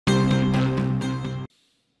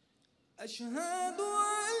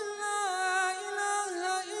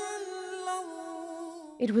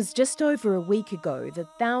It was just over a week ago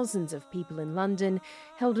that thousands of people in London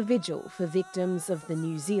held a vigil for victims of the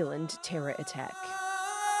New Zealand terror attack.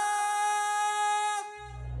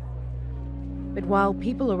 But while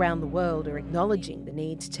people around the world are acknowledging the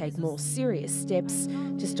need to take more serious steps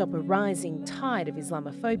to stop a rising tide of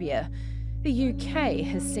Islamophobia, the UK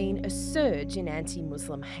has seen a surge in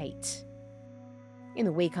anti-Muslim hate. In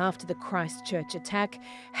the week after the Christchurch attack,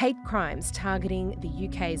 hate crimes targeting the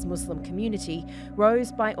UK's Muslim community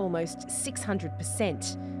rose by almost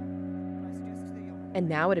 600%. And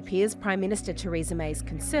now it appears Prime Minister Theresa May's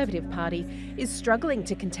Conservative Party is struggling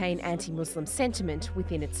to contain anti-Muslim sentiment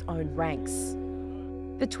within its own ranks.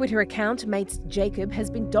 The Twitter account Mates Jacob has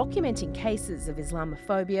been documenting cases of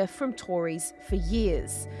Islamophobia from Tories for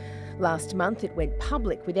years. Last month it went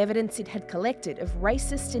public with evidence it had collected of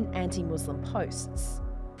racist and anti-Muslim posts.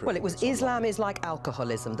 Well, it was Islam is like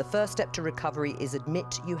alcoholism. The first step to recovery is admit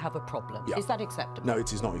you have a problem. Yeah. Is that acceptable? No,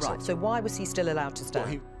 it is not acceptable. Right, so why was he still allowed to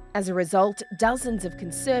stand? As a result, dozens of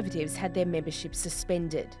Conservatives had their membership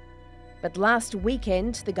suspended. But last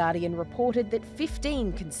weekend, The Guardian reported that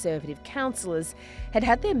 15 Conservative councillors had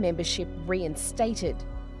had their membership reinstated.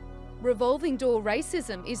 Revolving door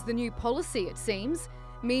racism is the new policy, it seems.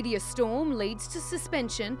 Media storm leads to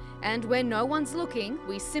suspension, and when no one's looking,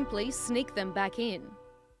 we simply sneak them back in.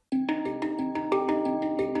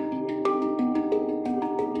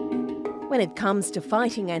 When it comes to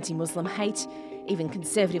fighting anti-Muslim hate, even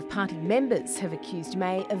Conservative Party members have accused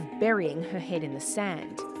May of burying her head in the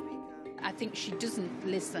sand. I think she doesn't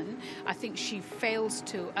listen. I think she fails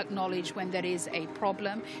to acknowledge when there is a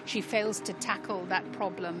problem. She fails to tackle that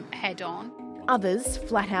problem head on. Others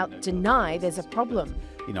flat out deny there's a problem.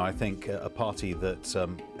 You know, I think a party that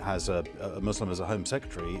has a Muslim as a Home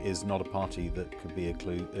Secretary is not a party that could be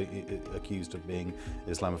accused of being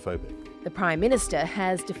Islamophobic. The Prime Minister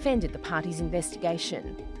has defended the party's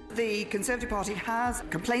investigation. The Conservative Party has a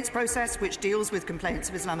complaints process which deals with complaints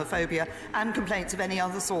of Islamophobia and complaints of any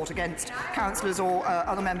other sort against councillors or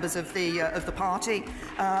other members of the party.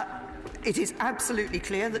 It is absolutely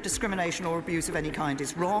clear that discrimination or abuse of any kind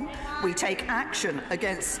is wrong. We take action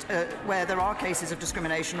against where there are cases of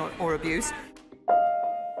discrimination or abuse.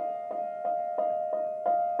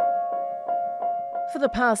 For the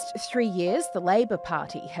past 3 years, the Labour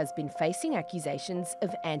Party has been facing accusations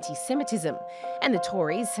of anti-Semitism, and the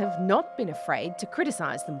Tories have not been afraid to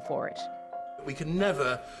criticise them for it. We can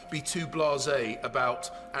never be too blasé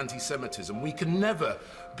about anti-Semitism. We can never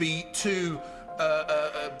be too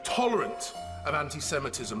tolerant of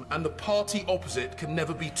anti-Semitism, and the party opposite can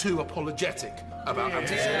never be too apologetic about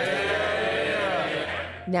anti-Semitism.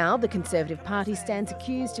 Now the Conservative Party stands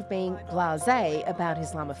accused of being blasé about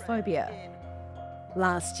Islamophobia.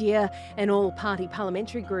 Last year, an all-party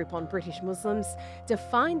parliamentary group on British Muslims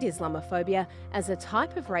defined Islamophobia as a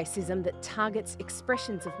type of racism that targets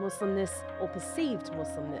expressions of Muslimness or perceived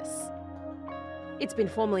Muslimness. It's been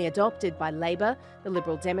formally adopted by Labour, the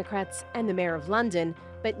Liberal Democrats and the Mayor of London,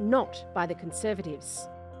 but not by the Conservatives.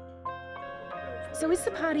 So is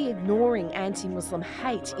the party ignoring anti-Muslim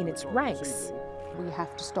hate in its ranks? We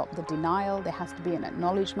have to stop the denial. There has to be an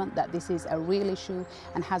acknowledgement that this is a real issue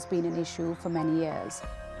and has been an issue for many years.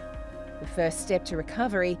 The first step to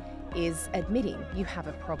recovery is admitting you have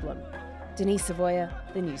a problem. Denise Savoya,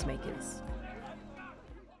 The Newsmakers.